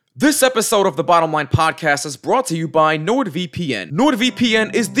This episode of the Bottom Line Podcast is brought to you by NordVPN.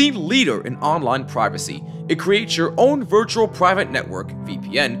 NordVPN is the leader in online privacy. It creates your own virtual private network,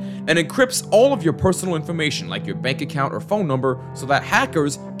 VPN, and encrypts all of your personal information like your bank account or phone number so that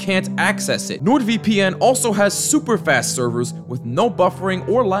hackers can't access it. NordVPN also has super fast servers with no buffering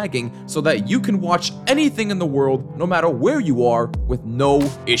or lagging so that you can watch anything in the world no matter where you are with no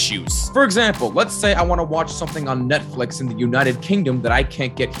issues. For example, let's say I want to watch something on Netflix in the United Kingdom that I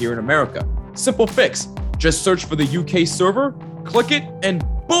can't get here in America. Simple fix. Just search for the UK server, click it, and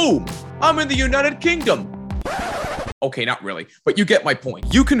boom! I'm in the United Kingdom. Okay, not really, but you get my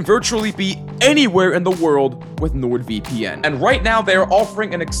point. You can virtually be anywhere in the world with NordVPN. And right now they are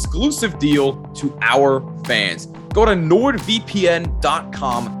offering an exclusive deal to our fans. Go to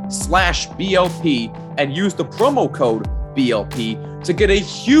nordvpn.com/BLP and use the promo code BLP to get a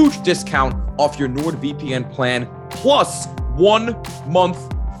huge discount off your NordVPN plan plus 1 month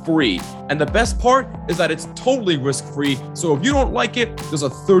free. And the best part is that it's totally risk-free, so if you don't like it, there's a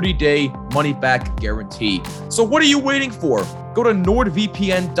 30-day money-back guarantee. So what are you waiting for? Go to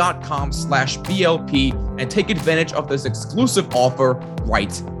nordvpn.com/BLP and take advantage of this exclusive offer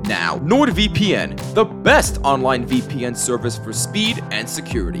right now. NordVPN, the best online VPN service for speed and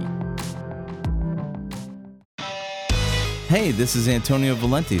security. Hey, this is Antonio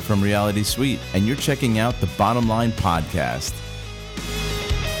Valenti from Reality Suite, and you're checking out the Bottom Line Podcast.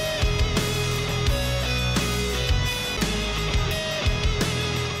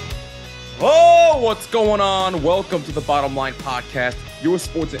 Oh, what's going on? Welcome to the Bottom Line Podcast, your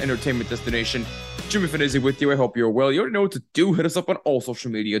sports and entertainment destination. Jimmy Finizzi with you. I hope you're well. You already know what to do. Hit us up on all social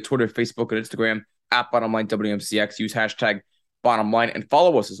media, Twitter, Facebook, and Instagram, at BottomLineWMCX. Use hashtag BottomLine and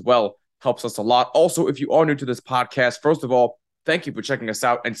follow us as well. Helps us a lot. Also, if you are new to this podcast, first of all, thank you for checking us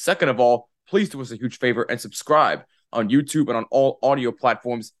out. And second of all, please do us a huge favor and subscribe on YouTube and on all audio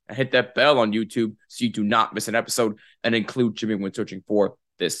platforms and hit that bell on YouTube so you do not miss an episode and include Jimmy when searching for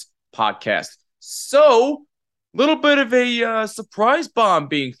this podcast. So, little bit of a surprise bomb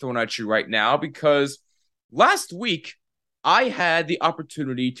being thrown at you right now because last week I had the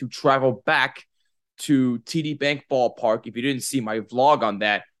opportunity to travel back to TD Bank Ballpark. If you didn't see my vlog on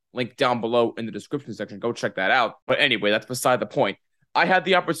that, link down below in the description section. Go check that out. But anyway, that's beside the point. I had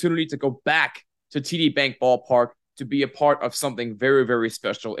the opportunity to go back to TD Bank Ballpark to be a part of something very, very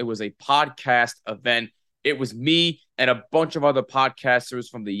special. It was a podcast event. It was me and a bunch of other podcasters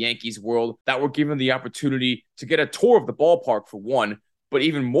from the Yankees world that were given the opportunity to get a tour of the ballpark for one. But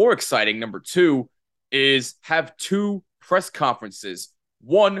even more exciting, number two, is have two press conferences.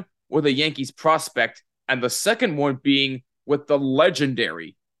 One with a Yankees prospect and the second one being with the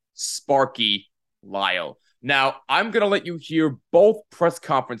legendary Sparky Lyle. Now, I'm going to let you hear both press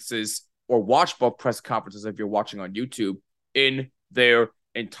conferences or watch both press conferences if you're watching on YouTube in their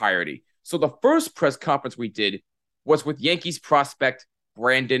entirety. So the first press conference we did was with Yankees prospect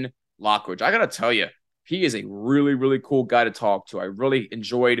Brandon Lockridge. I got to tell you, he is a really, really cool guy to talk to. I really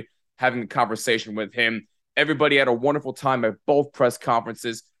enjoyed having a conversation with him. Everybody had a wonderful time at both press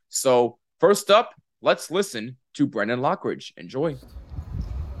conferences. So first up, let's listen to Brandon Lockridge. Enjoy.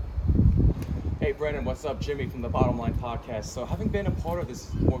 Hey, Brandon, what's up? Jimmy from the Bottom Line Podcast. So having been a part of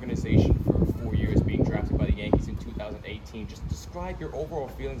this organization for 4 years, being drafted by the Yankees in 2018, just describe your overall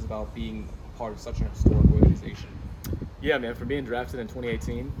feelings about being part of such an historic organization. Yeah, man, for being drafted in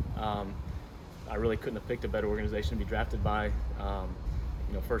 2018, I really couldn't have picked a better organization to be drafted by.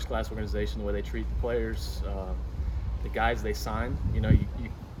 First-class organization, the way they treat the players, the guys they sign. You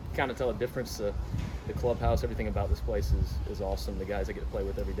kind of tell a difference. The clubhouse, everything about this place is awesome. The guys I get to play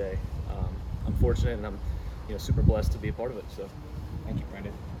with every day. I'm fortunate and I'm super blessed to be a part of it. So thank you,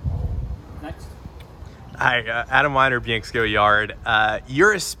 Brandon. Next. Hi, Adam Weiner, Bianxco Yard.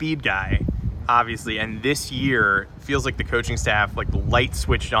 You're a speed guy, obviously, and this year feels like the coaching staff, like the light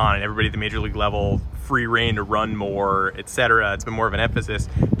switched on and everybody at the major league level, free reign to run more, etc. It's been more of an emphasis.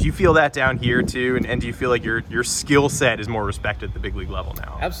 Do you feel that down here too? And do you feel like your skill set is more respected at the big league level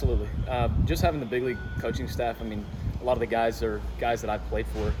now? Absolutely. Just having the big league coaching staff, I mean, a lot of the guys are guys that I've played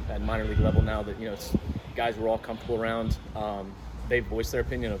for at minor league level now that, it's guys we're all comfortable around. They voice their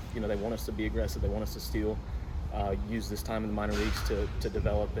opinion of, they want us to be aggressive. They want us to steal, use this time in the minor leagues to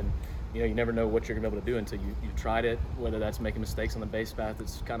develop. And, you never know what you're going to be able to do until you've tried it, whether that's making mistakes on the base path.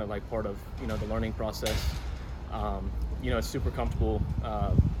 It's kind of like part of, the learning process. It's super comfortable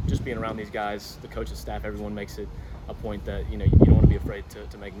just being around these guys, the coaching staff. Everyone makes it a point that, you don't want to be afraid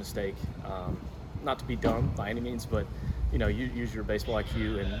to make a mistake. Not to be dumb by any means, but, use your baseball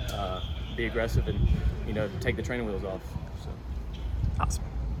IQ and be aggressive and, take the training wheels off. So. Awesome.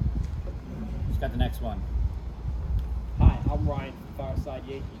 Who's got the next one? Hi, I'm Ryan from Fireside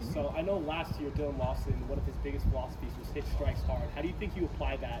Yankees. So I know last year Dylan Lawson, one of his biggest philosophies was hit strikes hard. How do you think you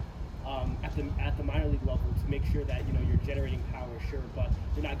apply that at the minor league level to make sure that you're generating power, sure, but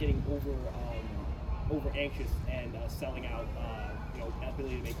you're not getting over anxious and selling out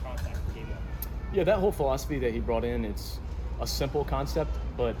ability to make contact in game one? Yeah, that whole philosophy that he brought in, it's a simple concept,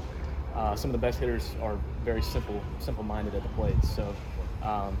 but some of the best hitters are very simple-minded at the plate. So,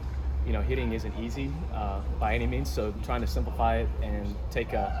 hitting isn't easy by any means. So trying to simplify it and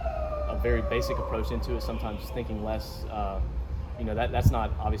take a very basic approach into it, sometimes thinking less, that's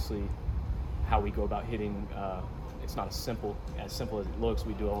not obviously how we go about hitting. It's not as simple as it looks.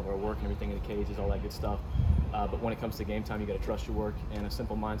 We do all of our work and everything in the cages, all that good stuff. But when it comes to game time, you got to trust your work, and a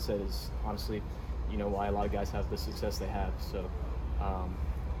simple mindset is honestly, why a lot of guys have the success they have. So,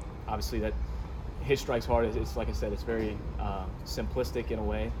 obviously, that hit strikes hard. It's like I said, it's very simplistic in a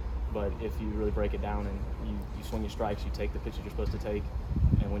way. But if you really break it down and you swing your strikes, you take the pitches you're supposed to take,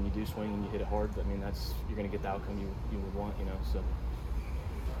 and when you do swing and you hit it hard, I mean you're going to get the outcome you would want. So.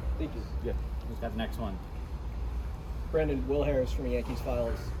 Thank you. Yeah. We've got the next one. Brandon, Will Harris from Yankees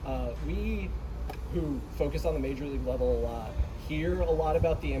Files. We, who focus on the major league level a lot, hear a lot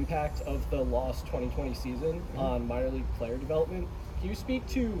about the impact of the lost 2020 season on minor league player development. Can you speak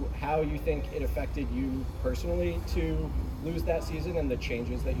to how you think it affected you personally to lose that season and the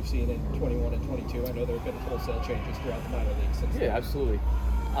changes that you've seen in 21 and 22? I know there have been wholesale changes throughout the minor leagues since then. Yeah, absolutely.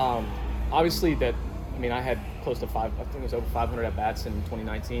 Obviously, I had close to I think it was over 500 at bats in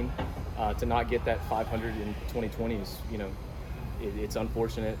 2019. To not get that 500 in 2020 is, it's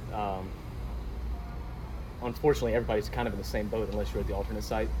unfortunate. Unfortunately, everybody's kind of in the same boat unless you're at the alternate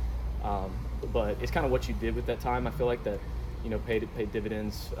site. But it's kind of what you did with that time. I feel like that, paid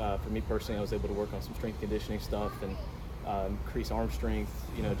dividends. For me personally, I was able to work on some strength conditioning stuff and increase arm strength,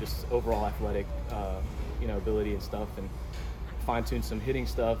 just overall athletic, ability and stuff, and fine-tune some hitting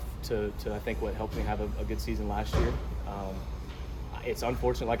stuff to I think what helped me have a good season last year. It's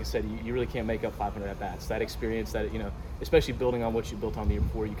unfortunate, like I said, you really can't make up 500 at-bats. That experience, especially building on what you built on the year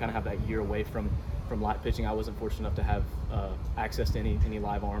before, you kind of have that year away from live pitching. I wasn't fortunate enough to have access to any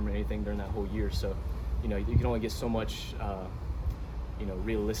live arm or anything during that whole year. So, you can only get so much,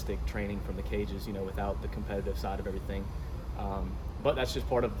 realistic training from the cages, without the competitive side of everything. But that's just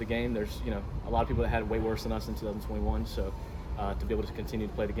part of the game. There's, a lot of people that had it way worse than us in 2021. So to be able to continue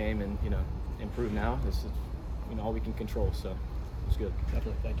to play the game and, improve now, this is, all we can control. So it's good.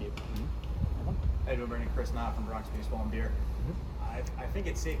 Definitely. Thank you. Hey, Brandon, Chris Knott from Bronx Baseball and Beer. I think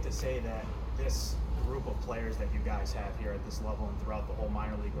it's safe to say that this group of players that you guys have here at this level and throughout the whole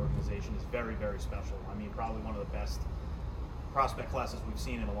minor league organization is very, very special. I mean, probably one of the best prospect classes we've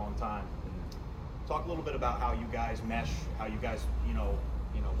seen in a long time. Talk a little bit about how you guys mesh, how you guys,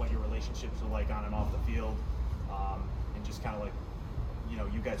 what your relationships are like on and off the field, and just kind of like,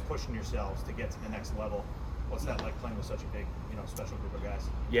 you guys pushing yourselves to get to the next level. What's that like playing with such a big, special group of guys?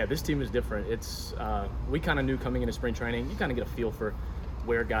 Yeah, this team is different. It's we kind of knew coming into spring training, you kind of get a feel for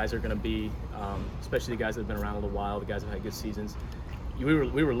where guys are going to be, especially the guys that have been around a little while, the guys that have had good seasons. We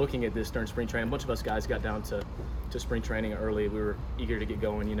were looking at this during spring training. A bunch of us guys got down to spring training early. We were eager to get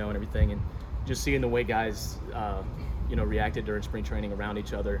going, and everything. And just seeing the way guys, reacted during spring training around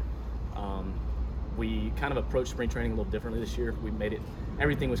each other. We kind of approached spring training a little differently this year. We made it,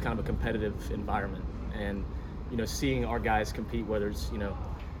 everything was kind of a competitive environment. And, seeing our guys compete, whether it's,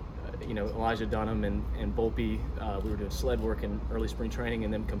 Elijah Dunham and Volpe, we were doing sled work in early spring training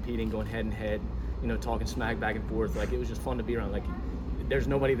and them competing, going head and head, talking smack back and forth. Like, it was just fun to be around. Like, there's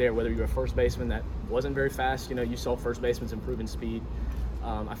nobody there, whether you're a first baseman that wasn't very fast, you saw first basemen improving speed.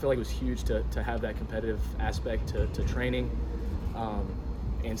 I feel like it was huge to have that competitive aspect to training.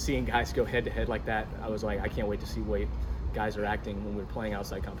 And seeing guys go head to head like that, I was like, I can't wait to see the way guys are acting when we're playing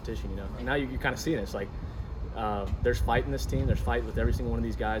outside competition, And now you're kind of seeing it. It's like, there's fight in this team. There's fight with every single one of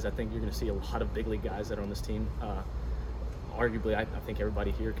these guys. I think you're going to see a lot of big league guys that are on this team. Arguably, I think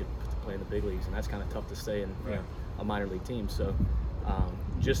everybody here could play in the big leagues, and that's kind of tough to say in a minor league team. So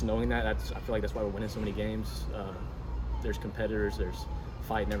just knowing that, I feel like that's why we're winning so many games. There's competitors, there's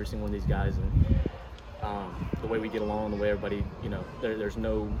fight in every single one of these guys, and the way we get along, the way everybody, there's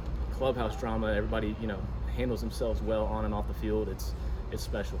no clubhouse drama. Everybody, handles themselves well on and off the field. It's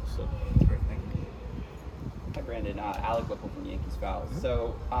special. So. Great, thank you. Hi, Brandon. Alec Whipple from Yankees Files.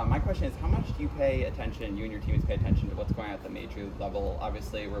 So my question is, how much do you pay attention, you and your teams pay attention to what's going on at the major league level?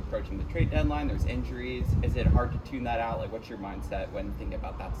 Obviously, we're approaching the trade deadline. There's injuries. Is it hard to tune that out? Like, what's your mindset when thinking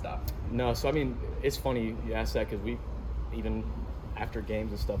about that stuff? No, so, it's funny you ask that because even after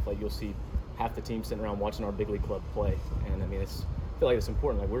games and stuff, like, you'll see half the team sitting around watching our big league club play. And, it's feel like it's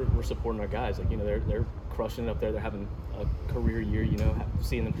important. Like we're supporting our guys. Like, you know, they're crushing it up there. They're having a career year. You know,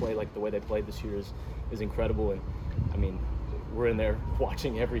 seeing them play like the way they played this year is incredible. And I mean, we're in there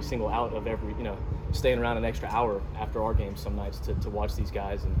watching every single out of every, you know, staying around an extra hour after our games some nights to watch these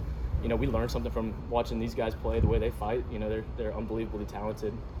guys. And you know, we learn something from watching these guys play, the way they fight. You know, they're unbelievably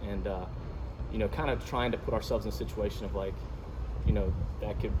talented, and you know, kind of trying to put ourselves in a situation of like, you know,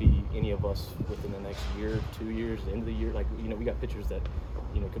 that could be any of us within the next year, 2 years, the end of the year. Like, you know, we got pitchers that,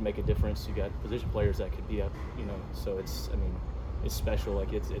 you know, could make a difference. You got position players that could be up, you know. So it's, I mean, it's special.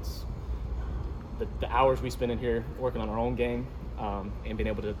 Like it's the hours we spend in here working on our own game, and being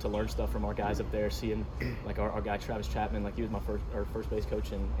able to learn stuff from our guys up there, seeing like our guy Travis Chapman, like he was our first base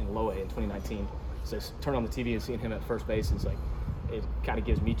coach in Low A in 2019. So turn on the TV and seeing him at first base is like, it kind of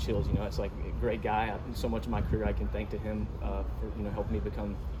gives me chills. You know, it's like a great guy. So much of my career I can thank to him for, you know, helping me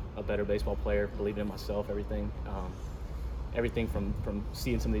become a better baseball player, believing in myself, everything from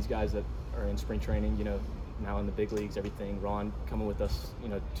seeing some of these guys that are in spring training, you know, now in the big leagues, everything. Ron coming with us, you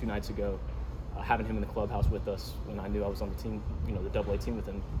know, 2 nights ago. Having him in the clubhouse with us when I knew I was on the team, you know, the AA team with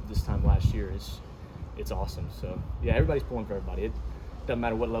him this time last year it's awesome. So yeah, everybody's pulling for everybody. It doesn't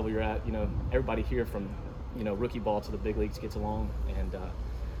matter what level you're at. You know, everybody here from, you know, rookie ball to the big leagues gets along, and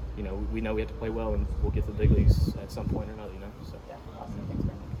you know, we know we have to play well, and we'll get to the big leagues at some point or another. You know, so. Yeah, awesome. Thanks,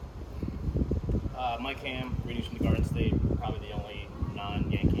 Brandon. Mike Hamm, reading from the Garden State, probably the only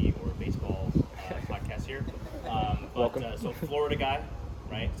non-Yankee or baseball podcast here. Welcome. So Florida guy.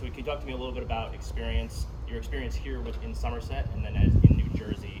 Right. So can you talk to me a little bit about your experience here in Somerset, and then in New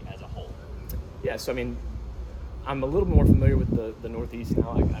Jersey as a whole? Yeah. So I mean, I'm a little more familiar with the Northeast now.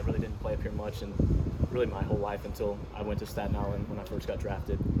 I really didn't play up here much, and really my whole life until I went to Staten Island when I first got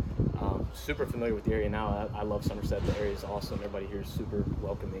drafted. Super familiar with the area now. I love Somerset. The area is awesome. Everybody here is super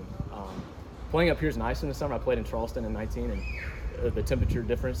welcoming. Playing up here is nice in the summer. I played in Charleston in 19, and the temperature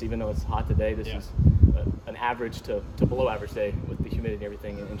difference, even though it's hot today, this is an average to below average day with the humidity and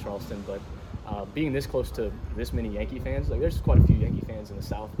everything in Charleston. But being this close to this many Yankee fans, like there's quite a few Yankee fans in the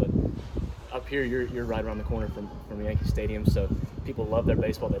South, but up here you're right around the corner from Yankee Stadium, so people love their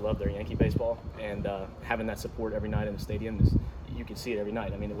baseball, they love their Yankee baseball, and having that support every night in the stadium is, you can see it every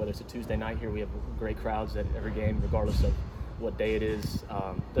night. I mean, whether it's a Tuesday night here, we have great crowds at every game, regardless of what day it is.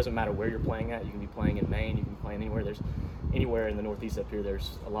 Doesn't matter where you're playing at. You can be playing in Maine, you can be playing anywhere. There's anywhere in the Northeast up here,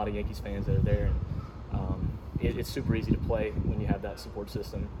 there's a lot of Yankees fans that are there, and it's super easy to play when you have that support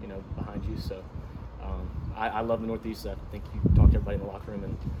system, you know, behind you. So I love the Northeast. I think you talk to everybody in the locker room,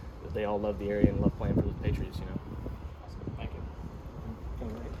 and they all love the area and love playing for the Patriots, you know. Awesome. Thank you.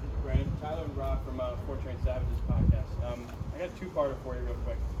 Brandon, Tyler and Brock from Four Train Savages podcast. I got a 2-parter for you real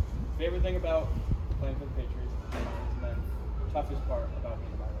quick. Favorite thing about playing for the Patriots, and then toughest part about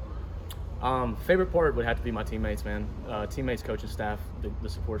being a minor leaguer? Favorite part would have to be my teammates, man. Teammates, coaching staff, the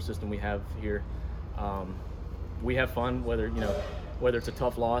support system we have here. We have fun, whether it's a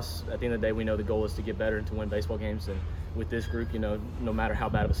tough loss. At the end of the day, we know the goal is to get better and to win baseball games. And with this group, you know, no matter how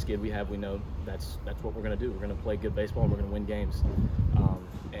bad of a skid we have, we know that's what we're going to do. We're going to play good baseball, and we're going to win games.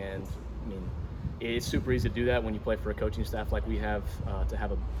 And I mean, it's super easy to do that when you play for a coaching staff like we have, to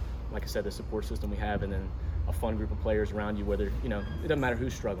have like I said, the support system we have, and then a fun group of players around you. Whether, you know, it doesn't matter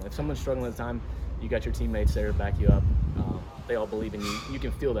who's struggling. If someone's struggling at the time, you got your teammates there to back you up. They all believe in you. You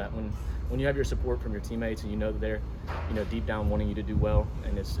can feel that when you have your support from your teammates, and you know that they're, you know, deep down wanting you to do well,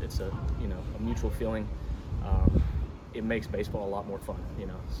 and it's a, you know, a mutual feeling. It makes baseball a lot more fun, you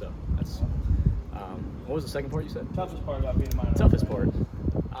know. So that's what was the second part you said? Toughest part about being a minor leaguer. Toughest part.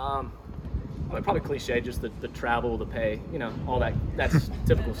 Well, probably cliche, just the travel, the pay, you know, all that's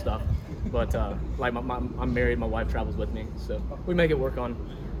typical stuff. But like I'm married, my wife travels with me, so we make it work on,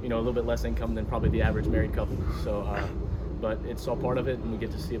 you know, a little bit less income than probably the average married couple. So, but it's all part of it, and we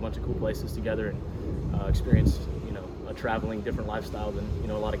get to see a bunch of cool places together and experience, you know, a traveling different lifestyle than, you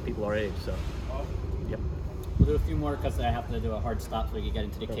know, a lot of people our age. So, yep. We'll do a few more because I have to do a hard stop so we can get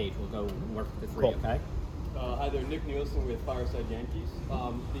into the cage. We'll go work the 3, Cool. okay? Hi there, Nick Nielsen with Fireside Yankees.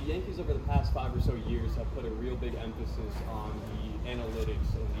 The Yankees over the past 5 or so years have put a real big emphasis on the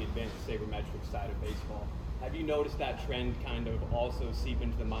analytics and the advanced sabermetric side of baseball. Have you noticed that trend kind of also seep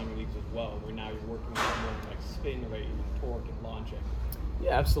into the minor leagues as well, where now you're working with more like spin rate and torque and launching?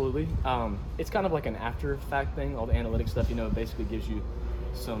 Yeah, absolutely. It's kind of like an after fact thing. All the analytics stuff, you know, basically gives you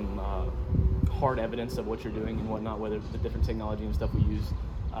some hard evidence of what you're doing and whatnot, whether the different technology and stuff we use.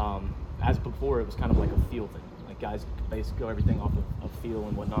 As before, it was kind of like a feel thing. Like guys basically go everything off of feel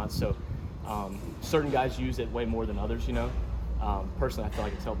and whatnot. So certain guys use it way more than others, you know. Personally, I feel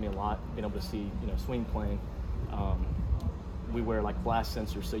like it's helped me a lot, being able to see, you know, swing playing. We wear like blast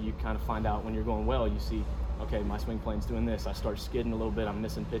sensors, so you kind of find out when you're going well. You see, okay, my swing plane's doing this. I start skidding a little bit. I'm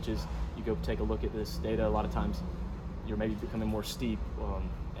missing pitches. You go take a look at this data. A lot of times, you're maybe becoming more steep.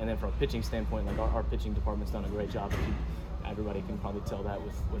 And then from a pitching standpoint, like our pitching department's done a great job. Everybody can probably tell that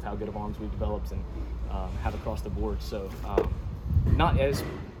with how good of arms we've developed and have across the board. So not as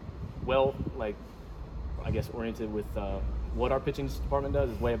well, like, I guess, oriented with what our pitching department does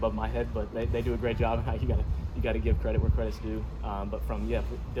is way above my head, but they do a great job. You got to give credit where credit's due. But from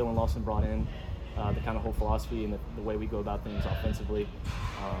Dylan Lawson brought in the kind of whole philosophy and the way we go about things offensively.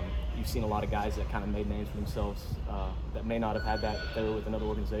 You've seen a lot of guys that kind of made names for themselves that may not have had that if they were with another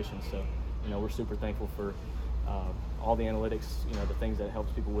organization. So, we're super thankful for all the analytics, the things that it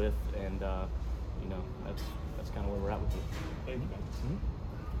helps people with, and that's kind of where we're at with it. Thank you, guys. Mm-hmm.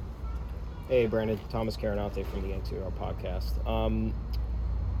 Hey, Brandon. Thomas Carinate from the Yanks Hero podcast.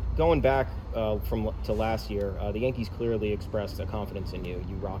 Going back to last year, the Yankees clearly expressed a confidence in you.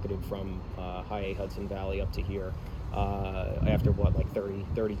 You rocketed from high A Hudson Valley up to here after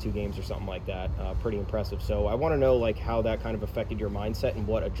 32 games or something like that. Pretty impressive. So I want to know how that kind of affected your mindset and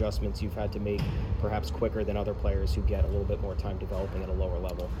what adjustments you've had to make perhaps quicker than other players who get a little bit more time developing at a lower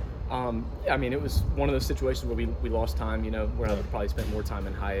level. It was one of those situations where we lost time, where I would probably spent more time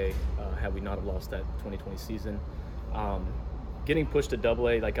in high A had we not have lost that 2020 season. Getting pushed to Double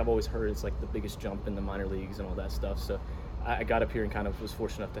A, I've always heard, it's the biggest jump in the minor leagues and all that stuff. So I got up here and kind of was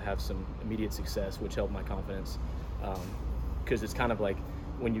fortunate enough to have some immediate success, which helped my confidence. Because it's kind of like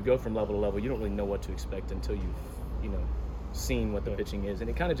when you go from level to level, you don't really know what to expect until you've seen what the pitching is, and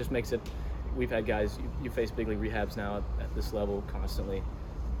it kind of just makes it. We've had guys you face big league rehabs now at this level constantly.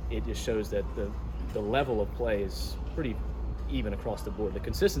 It just shows that the level of play is pretty even across the board. The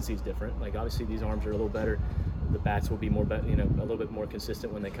consistency is different. Obviously these arms are a little better. The bats will be more, a little bit more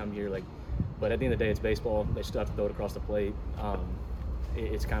consistent when they come here. But at the end of the day, it's baseball. They still have to throw it across the plate.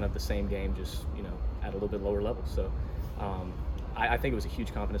 It's kind of the same game, just at a little bit lower level. So I think it was a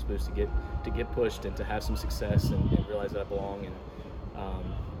huge confidence boost to get pushed and to have some success and realize that I belong. And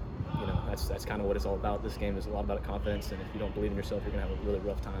that's kind of what it's all about. This game is a lot about confidence, and if you don't believe in yourself, you're gonna have a really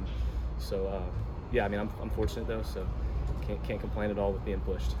rough time. So I'm fortunate though, so can't complain at all with being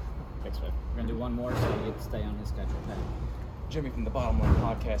pushed. Thanks, man. We're going to do one more so you get to stay on his schedule. Okay. Jimmy from the Bottom Line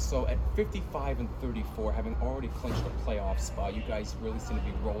podcast. So at 55-34, having already clinched a playoff spot, you guys really seem to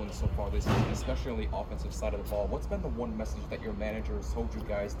be rolling so far this season, especially on the offensive side of the ball. What's been the one message that your manager has told you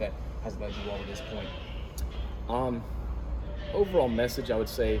guys that has led you all to this point? Overall message, I would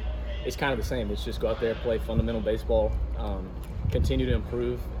say, is kind of the same. It's just go out there, play fundamental baseball, continue to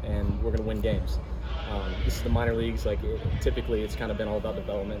improve, and we're going to win games. This is the minor leagues. Typically, it's kind of been all about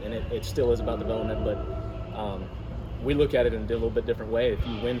development, and it still is about development, but we look at it in a little bit different way. If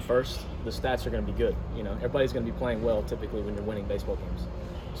you win first, the stats are going to be good. Everybody's going to be playing well typically when you're winning baseball games.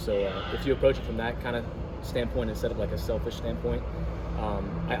 So if you approach it from that kind of standpoint instead of a selfish standpoint,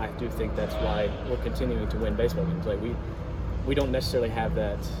 I do think that's why we're continuing to win baseball games. We don't necessarily have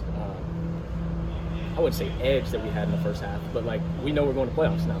that, I wouldn't say edge that we had in the first half, but we know we're going to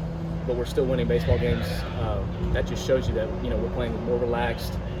playoffs now, but we're still winning baseball games. That just shows you that, we're playing more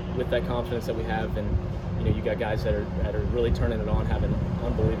relaxed with that confidence that we have. And, you got guys that are really turning it on, having an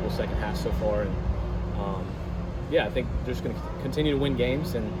unbelievable second half so far. And I think they're just going to continue to win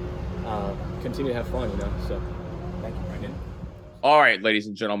games and continue to have fun, So thank you, Brandon. All right, ladies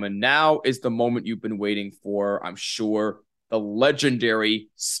and gentlemen, now is the moment you've been waiting for, I'm sure, the legendary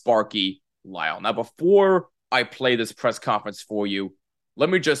Sparky Lyle. Now, before I play this press conference for you,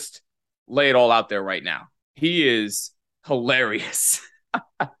 let me just lay it all out there right now. He is hilarious.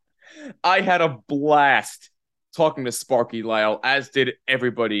 I had a blast talking to Sparky Lyle, as did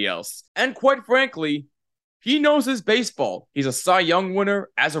everybody else. And quite frankly, he knows his baseball. He's a Cy Young winner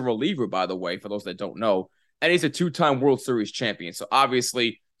as a reliever, by the way, for those that don't know. And he's a two-time World Series champion. So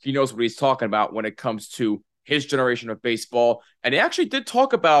obviously, he knows what he's talking about when it comes to his generation of baseball. And he actually did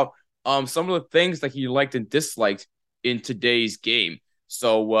talk about some of the things that he liked and disliked in today's game.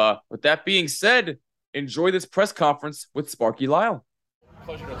 So with that being said, enjoy this press conference with Sparky Lyle.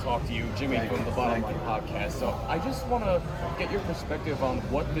 Pleasure to talk to you, Jimmy from the Bottom Line podcast. So I just want to get your perspective on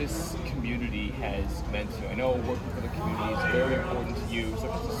what this community has meant to you. I know working for the community is very important to you. So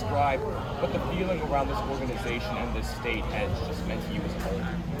just describe what the feeling around this organization and this state has just meant to you as a whole.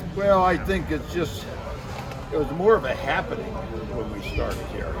 Well, I think it was more of a happening when we started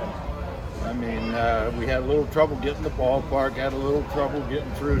here. I mean, we had a little trouble getting the ballpark, had a little trouble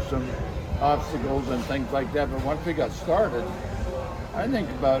getting through some obstacles and things like that. But once we got started, I think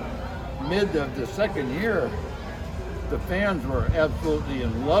about mid of the second year, the fans were absolutely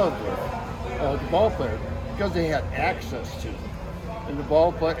in love with the ball players because they had access to them. And the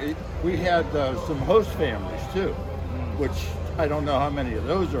ballpark, we had some host families too, which I don't know how many of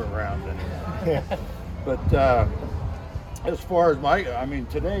those are around anymore. But as far as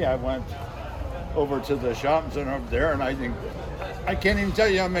today I went over to the shopping center up there, and I can't even tell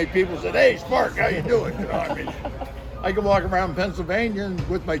you how many people said, "Hey, Spark, how you doing?" You know, I can walk around Pennsylvania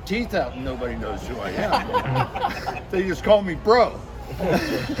with my teeth out and nobody knows who I am. They just call me bro. Your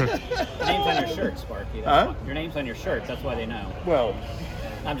name's on your shirt, Sparky. Huh? Your name's on your shirt. That's why they know. Well,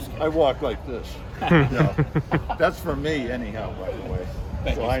 I'm just kidding. I walk like this. No, that's for me anyhow, by the way.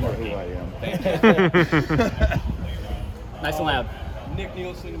 Thank so you, I know Sparky. who I am. Thank you. Nice and loud. Nick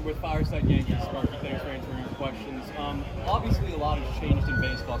Nielsen with Fireside Yankees. Sparky, thanks for answering your questions. Obviously, a lot has changed in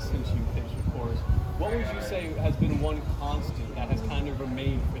baseball since you pitched, of course. What would you say has been one constant that has kind of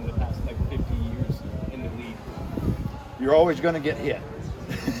remained in the past 50 years in the league? You're always going to get hit.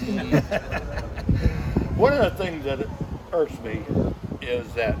 One of the things that irks me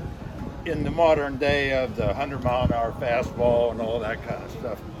is that in the modern day of the 100-mile-an-hour fastball and all that kind of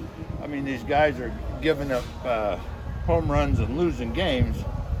stuff, I mean, these guys are giving up home runs and losing games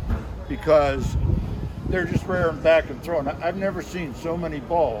because they're just rearing back and throwing. I've never seen so many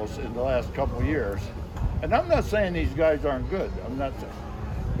balls in the last couple of years. And I'm not saying these guys aren't good. I'm not saying,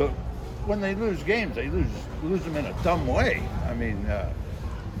 but when they lose games, they lose them in a dumb way. I mean,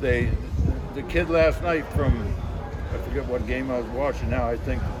 the kid last night from, I forget what game I was watching now, I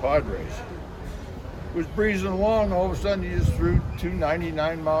think the Padres, was breezing along. All of a sudden, he just threw two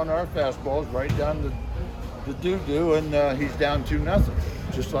 99-mile-an-hour fastballs right down the doo-doo, and he's down 2-0,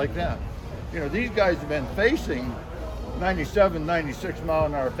 just like that. You know, these guys have been facing 97,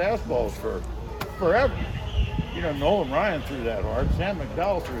 96-mile-an-hour fastballs for forever. You know, Nolan Ryan threw that hard. Sam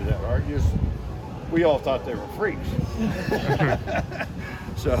McDowell threw that hard. We all thought they were freaks.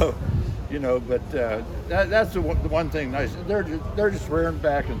 So, you know, but that's the one thing nice. They're just rearing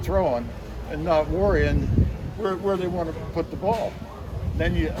back and throwing, and not worrying where they want to put the ball.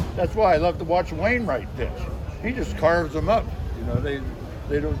 Then that's why I love to watch Wainwright pitch. He just carves them up. You know,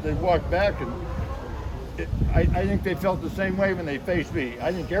 they walk back, and I think they felt the same way when they faced me.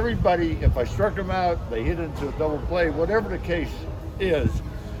 I think everybody, if I struck them out, they hit into a double play, whatever the case is,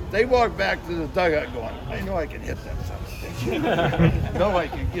 they walk back to the dugout going, I know I can hit that son of a bitch. I know I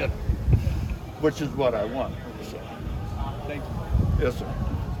can get him, which is what I want. So. Thank you. Yes, sir.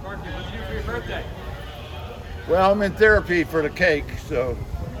 Sparky, what did you do for your birthday? Well, I'm in therapy for the cake, so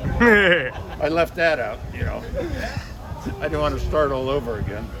I left that out, you know. I didn't want to start all over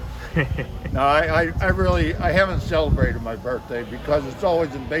again. No, I haven't celebrated my birthday because it's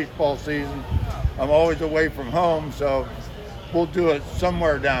always in baseball season. I'm always away from home, so we'll do it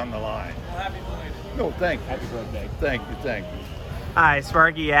somewhere down the line. Well, happy belated. No, thank you. Happy birthday. Thank you. Hi,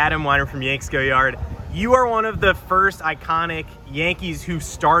 Sparky. Adam Weiner from Yanks Go Yard. You are one of the first iconic Yankees who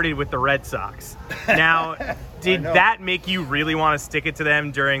started with the Red Sox. Now, did that make you really want to stick it to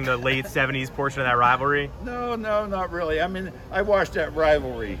them during the late 70s portion of that rivalry? No, not really. I mean, I watched that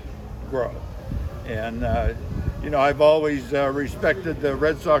rivalry grow. And, you know, I've always respected the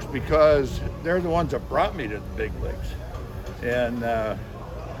Red Sox because they're the ones that brought me to the big leagues. And,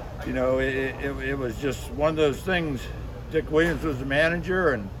 you know, it was just one of those things. Dick Williams was the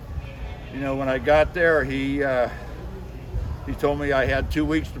manager, and, you know, when I got there, he told me I had 2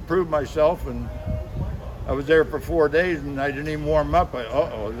 weeks to prove myself, and I was there for 4 days, and I didn't even warm up.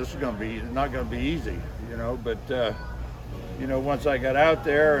 This is going to be not going to be easy, you know. But you know, once I got out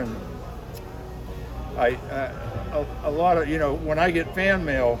there, and a lot of, you know, when I get fan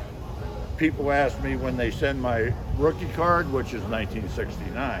mail, people ask me when they send my rookie card, which is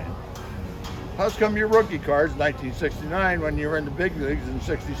 1969. How's come your rookie card's 1969 when you were in the big leagues in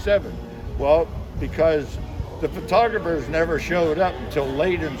 67? Well, because the photographers never showed up until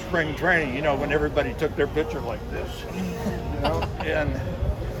late in spring training, you know, when everybody took their picture like this, you know? And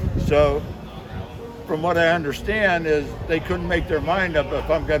so from what I understand is they couldn't make their mind up if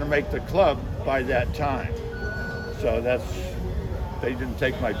I'm going to make the club by that time. So they didn't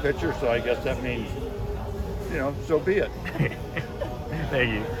take my picture, so I guess that means, you know, so be it.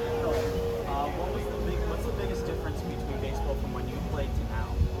 Thank you. What's the biggest difference between baseball from when you played to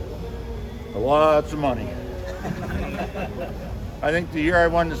now? Lots of money. I think the year I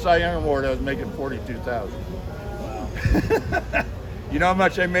won the Cy Young Award, I was making $42,000. Wow. You know how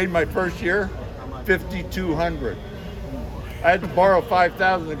much I made my first year? $5,200. I had to borrow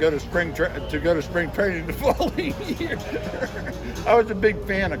 $5,000 to go to spring training the following year. I was a big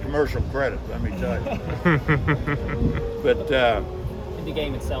fan of commercial credit, let me tell you. But in the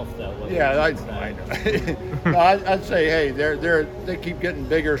game itself, though. Yeah, I know. I'd say, hey, they keep getting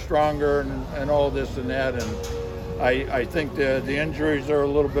bigger, stronger, and all this and that, and I think the injuries are a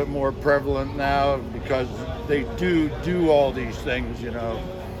little bit more prevalent now because they do all these things, you know.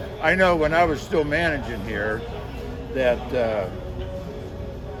 I know when I was still managing here that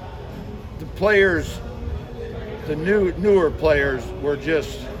the players, the newer players were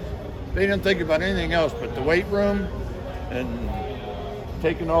just, they didn't think about anything else but the weight room and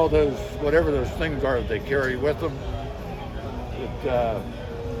taking all those, whatever those things are that they carry with them,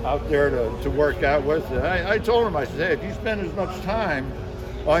 out there to work out with. And I told him, I said, hey, if you spend as much time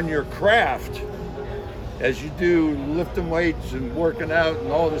on your craft as you do lifting weights and working out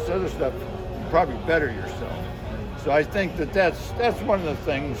and all this other stuff, you probably better yourself. So I think that's one of the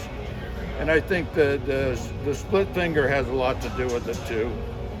things, and I think the split finger has a lot to do with it too.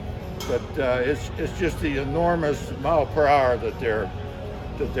 But it's just the enormous mile per hour that they're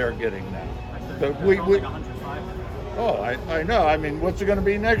getting now. But I know. I mean, what's it going to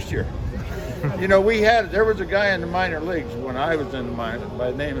be next year? You know, there was a guy in the minor leagues when I was in the minor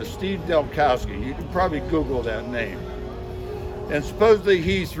by the name of Steve Delkowski. You can probably Google that name. And supposedly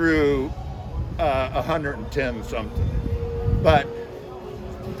he threw 110 something. But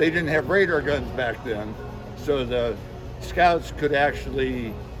they didn't have radar guns back then, so the scouts could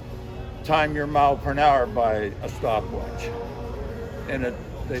actually time your mile per hour by a stopwatch. And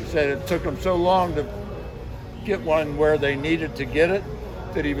they said it took them so long to get one where they needed to get it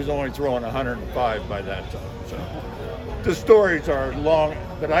that he was only throwing 105 by that time. So the stories are long,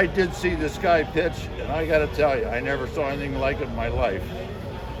 but I did see this guy pitch, and I got to tell you, I never saw anything like it in my life.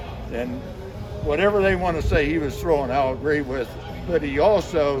 And whatever they want to say he was throwing, I'll agree with, but he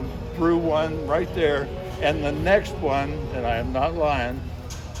also threw one right there, and the next one, and I am not lying,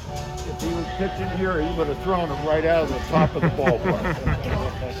 if he was pitching here, he would have thrown him right out of the top of the ballpark.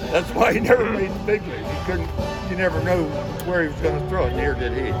 That's why he never made the big leagues. You never know where he was going to throw it, neither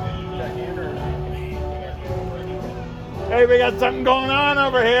did he. Hey, we got something going on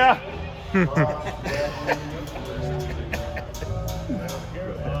over here.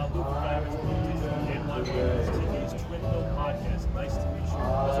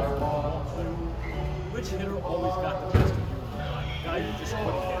 Which hitter always got the best of you? Guy you just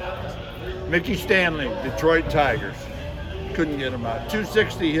couldn't get out. Mickey Stanley, Detroit Tigers. Couldn't get him out.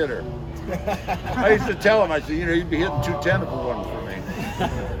 260 hitter. I used to tell him, I said, you know, you'd be hitting 210 if it wasn't for me.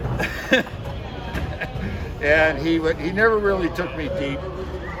 And he never really took me deep.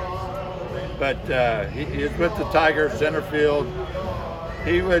 But he was with the Tigers center field.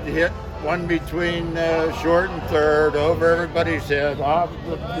 He would hit one between short and third, over everybody's head, off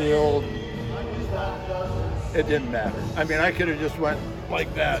the field. It didn't matter. I mean, I could have just went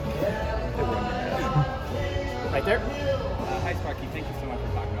like that. It wouldn't matter. Right there. Hi, Sparky. Thank you so much for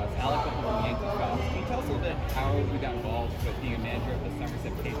talking to us. Alec Whipple from the Yankees Files. Can you tell us a little bit how you got involved with being a manager of the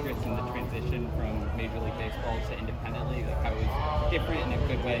Somerset Patriots and the transition from Major League Baseball to independently? Like how it was different in a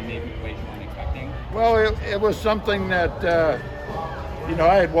good way, maybe ways you weren't expecting? Well, it was something that, you know,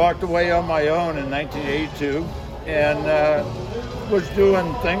 I had walked away on my own in 1982 and was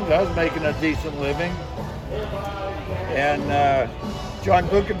doing things. I was making a decent living. And John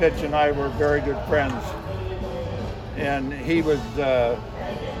Vukovich and I were very good friends. And he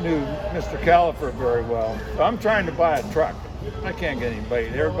knew Mr. Califer very well. So I'm trying to buy a truck. I can't get anybody.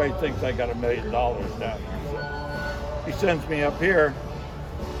 Everybody thinks I got $1 million down here. So he sends me up here,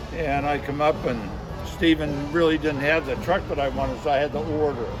 and I come up, and Stephen really didn't have the truck that I wanted, so I had to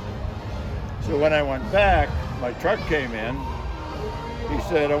order it. So when I went back, my truck came in. He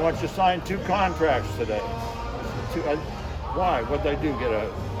said, I want you to sign 2 contracts today. I said, why? What'd I do? Get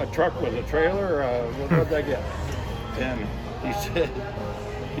a truck with a trailer? What'd I get? And he said,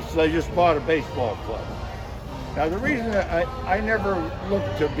 I just bought a baseball club. Now the reason that I never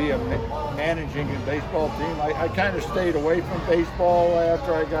looked to be managing a baseball team, I kind of stayed away from baseball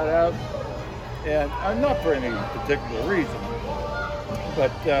after I got out, and not for any particular reason.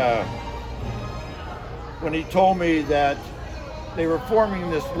 But when he told me that they were forming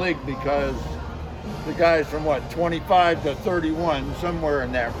this league because the guys from 25 to 31, somewhere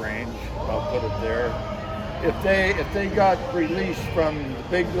in that range, I'll put it there, if they got released from the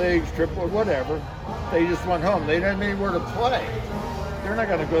big leagues, triple, whatever, they just went home. They didn't have anywhere to play. They're not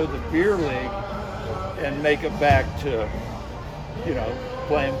going to go to the beer league and make it back to, you know,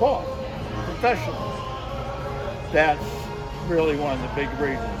 playing ball professionally. That's really one of the big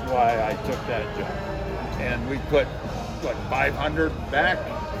reasons why I took that job. And we put, 500 back?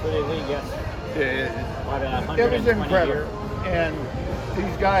 For the league, yes. It was incredible. And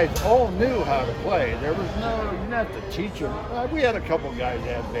these guys all knew how to play. There was you didn't have to teach them. We had a couple guys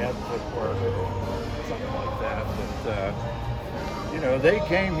that had bad footwork or something like that. But you know, they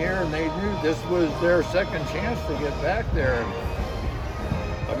came here and they knew this was their second chance to get back there.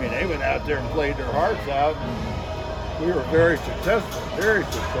 I mean, they went out there and played their hearts out, and we were very successful, very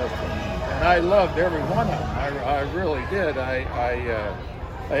successful. And I loved every one of them. I really did. I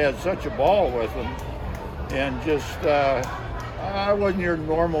had such a ball with them, and just I wasn't your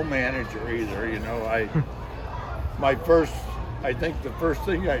normal manager either. You know, I think the first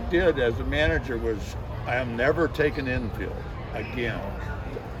thing I did as a manager was I am never taking infield again,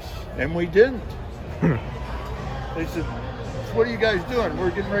 and we didn't. They said, "What are you guys doing?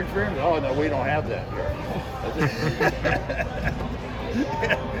 We're getting ready for infield." Oh no, we don't have that here.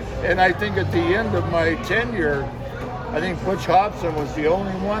 And I think at the end of my tenure, I think Butch Hobson was the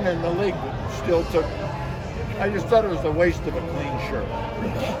only one in the league that still took. I just thought it was a waste of a clean shirt.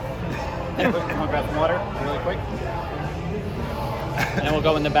 Want to grab some water really quick? And then we'll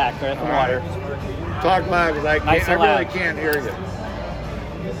go in the back, grab some water. Talk loud, because I really can't hear you.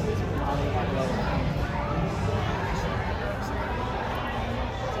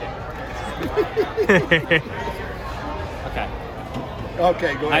 Okay.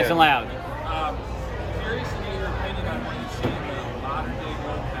 Okay, go ahead. Nice and loud. Curious to get your opinion on what you see in the modern day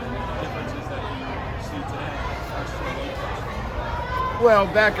bullpen and the differences that you see today versus the late. Well,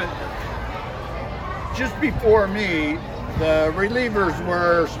 just before me, the relievers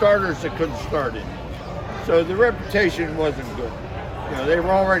were starters that couldn't start it. So the reputation wasn't good. You know, they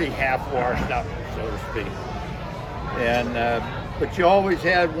were already half washed up, so to speak. And but you always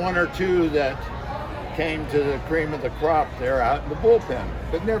had one or two that came to the cream of the crop there out in the bullpen,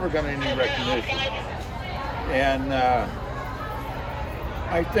 but never got any recognition. And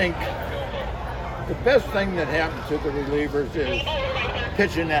I think the best thing that happened to the relievers is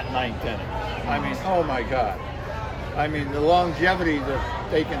pitching that ninth inning. I mean, oh my God. I mean, the longevity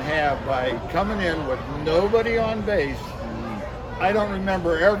that they can have by coming in with nobody on base. I don't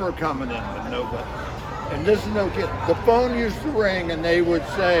remember ever coming in with nobody. And this is no kid. The phone used to ring and they would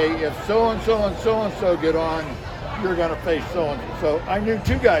say, if so-and-so and so-and-so get on, you're going to face so-and-so. So I knew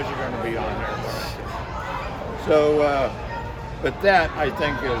two guys are going to be on there. So, but that I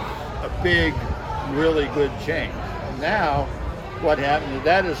think is a big, really good change. Now, what happened is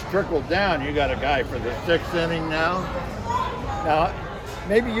that has trickled down. You got a guy for the sixth inning now. Now,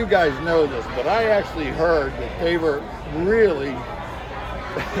 maybe you guys know this, but I actually heard that they were really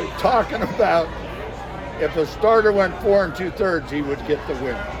talking about if a starter went 4 2/3, he would get the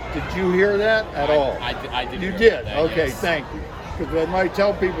win. Did you hear that at all? I did. You did? That, okay, yes. thank you. Because when I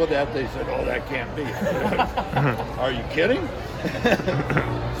tell people that, they said, oh, that can't be. Are you kidding?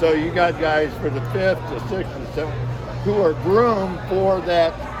 So you got guys for the 5th, the 6th, and 7th who are groomed for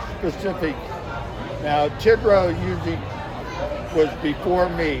that specific. Now, Tidrow usually was before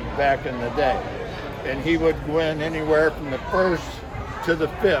me back in the day. And he would win anywhere from the 1st to the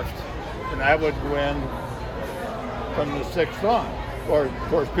 5th. And I would win from the 6th on. Or, of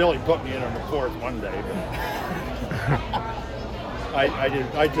course, Billy put me in on the 4th one day. But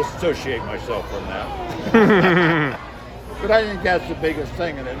I disassociate myself from that. But I think that's the biggest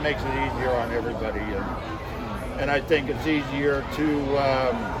thing, and it makes it easier on everybody. And I think it's easier to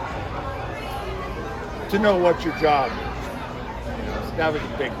know what your job is. That was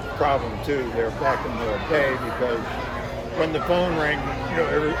a big problem too there back in the day, because when the phone rang, you know,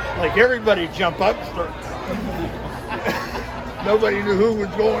 everybody jump up, nobody knew who was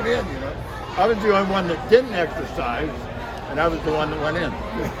going in. You know, I was the only one that didn't exercise, and I was the one that went in.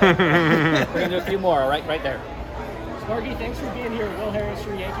 We're gonna do a few more, right there. Sparky, thanks for being here. Will Harris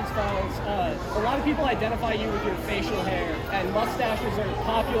from Yankees Files. A lot of people identify you with your facial hair, and mustaches are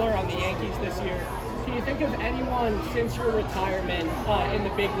popular on the Yankees this year. Can you think of anyone since your retirement in the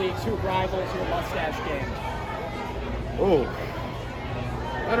big leagues who rivals your mustache game? Oh,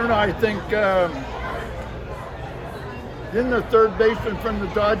 I don't know. I think didn't the third baseman from the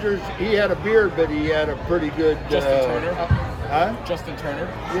Dodgers? He had a beard, but he had a pretty good. Justin Turner. Huh? Justin Turner.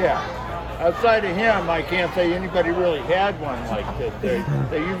 Yeah. Outside of him, I can't say anybody really had one like this. They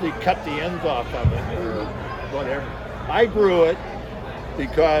usually cut the ends off of it or whatever. I grew it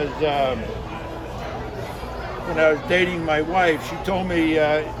because when I was dating my wife, she told me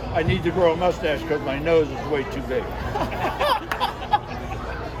I need to grow a mustache because my nose is way too big.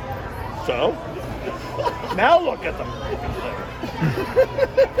 So, now look at them.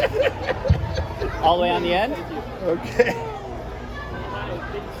 All the way on the end? Okay.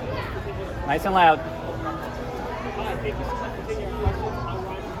 Nice and loud. Hi, thank you so much for taking our questions. I'm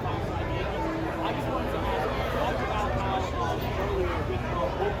Ryan from Fireside Yankee. I just wanted to talk about how earlier with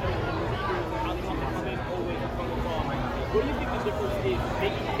bullpen and relievers and how they have to come in always in front of the ball. What do you think the difference is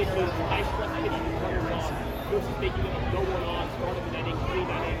making pitches, high stress pitches in front of the ball versus making them no one on, starting the clean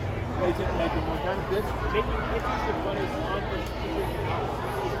inning. Making what kind of pitch? Making pitches with runners on for pitchers out.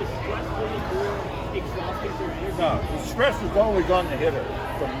 Is the stress really more exhausting for hitters? No, the stress is always on the hitter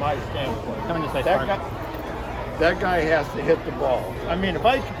from my standpoint. Coming to say That guy has to hit the ball. I mean,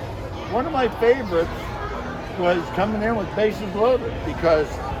 one of my favorites was coming in with bases loaded, because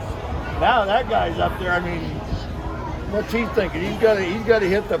now that guy's up there. I mean, what's he thinking? He's got to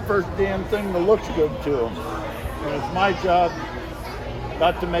hit the first damn thing that looks good to him. And it's my job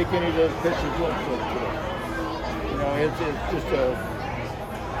not to make any of those pitches look good to him. You know, it's just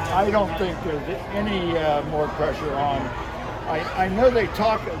I don't think there's any more pressure on. I know they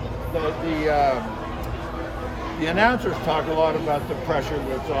talk the announcers talk a lot about the pressure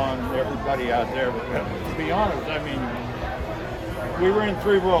that's on everybody out there, but to be honest, I mean, we were in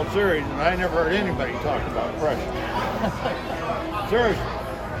 3 World Series, and I never heard anybody talk about pressure. Seriously.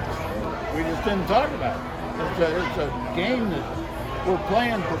 We just didn't talk about it. It's a game that we're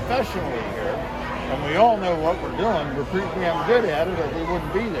playing professionally here, and we all know what we're doing. We're pretty damn good at it, or we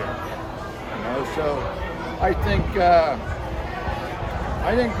wouldn't be there. You know, so I think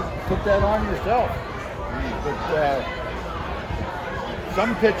put that on yourself. But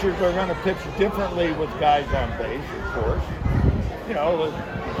some pitchers are going to pitch differently with guys on base, of course. You know, you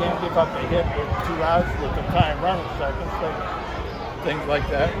can't give up a hit with 2 outs with the time run at second, so things like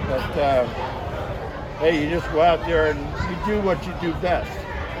that. But hey, you just go out there and you do what you do best.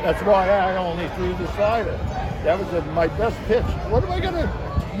 That's why I only threw the slider. That was my best pitch. What am I going to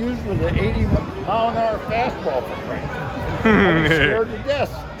use with an 80-mile-an-hour fastball for Frank? I'm scared to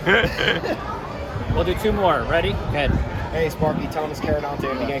death. We'll do 2 more. Ready? Good. Hey, Sparky, Thomas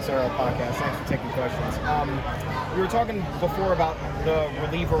Carinante of the Yanks RL podcast. Thanks for taking questions. We were talking before about the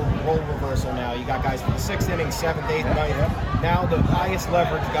reliever role reversal now. You got guys for the 6th inning, 7th, 8th, 9th. Now the highest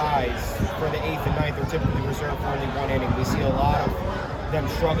leverage guys for the 8th and 9th are typically reserved for only 1 inning. We see a lot of them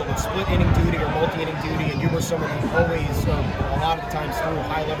struggle with split inning duty or multi-inning duty, and you were someone who always, a lot of the times, threw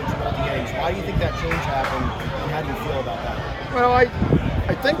high leverage multi-innings. Why do you think that change happened, and how do you feel about that? Well,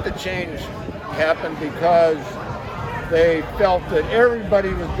 I think the change happened because they felt that everybody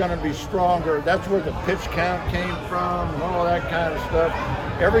was going to be stronger. That's where the pitch count came from and all that kind of stuff.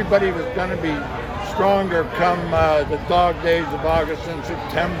 Everybody was going to be stronger come the dog days of August and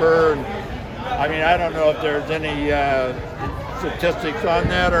September. And I mean, I don't know if there's any statistics on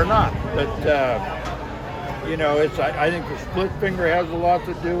that or not, but you know, I think the split finger has a lot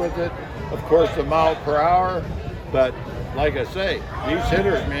to do with it. Of course, the mile per hour, but like I say, these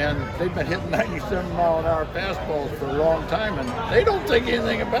hitters, man, they've been hitting 97-mile-an-hour fastballs for a long time, and they don't think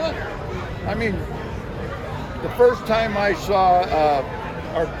anything about it. I mean, the first time I saw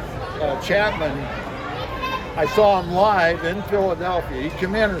Chapman, I saw him live in Philadelphia. He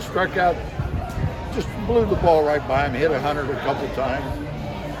came in and struck out, just blew the ball right by him, hit 100 a couple times.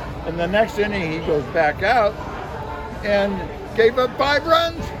 And the next inning, he goes back out and gave up 5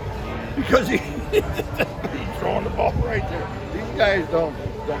 runs because he's throwing the ball right there. These guys don't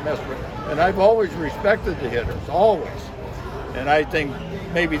mess with it. And I've always respected the hitters, always. And I think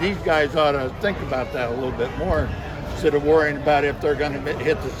maybe these guys ought to think about that a little bit more instead of worrying about if they're going to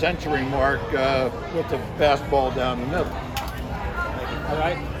hit the century mark with the fastball down the middle. All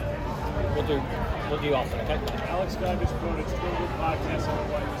right. We'll do also, okay? Alex Scott just quoted Twitter podcast on the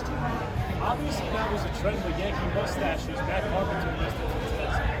White House team. Obviously, that was a trend with Yankee mustaches. Matt Carpenter missed it.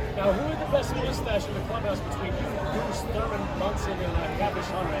 Now, who are the best mustache in the clubhouse between Goose, Thurman, Munson, and Capish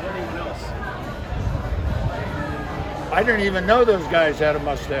Hunter, and anyone else? I didn't even know those guys had a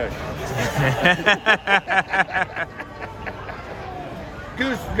mustache.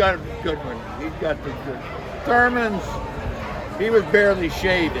 Goose got a good one. He's got the good. Thurman's, he was barely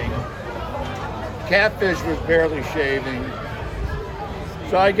shaving. Catfish was barely shaving.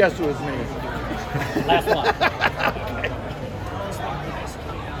 So I guess it was me. Last one.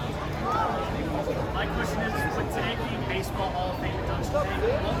 My question is, with today being Baseball Hall of Fame induction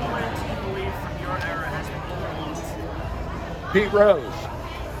day, what moment do you believe from your era has been overlooked? Pete Rose.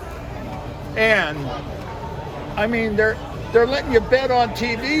 And I mean, they're letting you bet on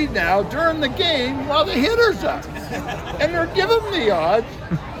TV now during the game while the hitter's up, and they're giving them the odds.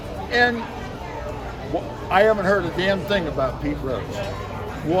 And I haven't heard a damn thing about Pete Rose.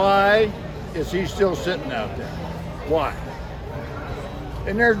 Why is he still sitting out there? Why?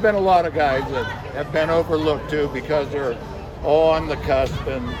 And there's been a lot of guys that have been overlooked too because they're all on the cusp,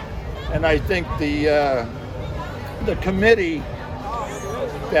 and I think the committee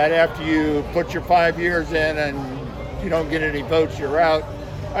that after you put your 5 years in and you don't get any votes, you're out.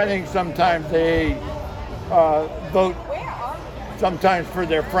 I think sometimes they vote sometimes for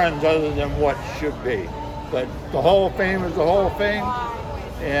their friends other than what should be. But the Hall of Fame is the Hall of Fame.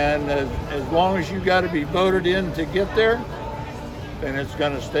 And as long as you got to be voted in to get there, then it's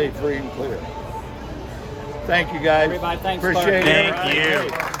going to stay free and clear. Thank you, guys. Everybody, thanks, Appreciate it.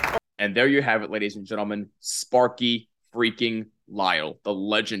 Thank you. And there you have it, ladies and gentlemen. Sparky freaking Lyle, the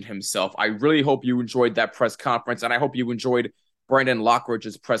legend himself. I really hope you enjoyed that press conference, and I hope you enjoyed Brandon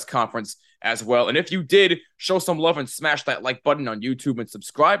Lockridge's press conference as well. And if you did, show some love and smash that like button on YouTube and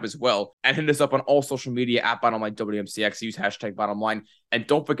subscribe as well. And hit us up on all social media at Bottomline WMCX. Use hashtag Bottomline. And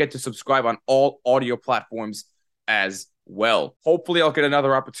don't forget to subscribe on all audio platforms as well. Hopefully, I'll get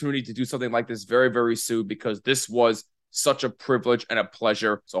another opportunity to do something like this very, very soon, because this was such a privilege and a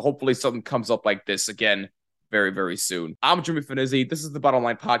pleasure. So hopefully something comes up like this again very, very soon. I'm Jimmy Finizzi. This is the Bottom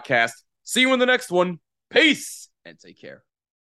Line Podcast. See you in the next one. Peace and take care.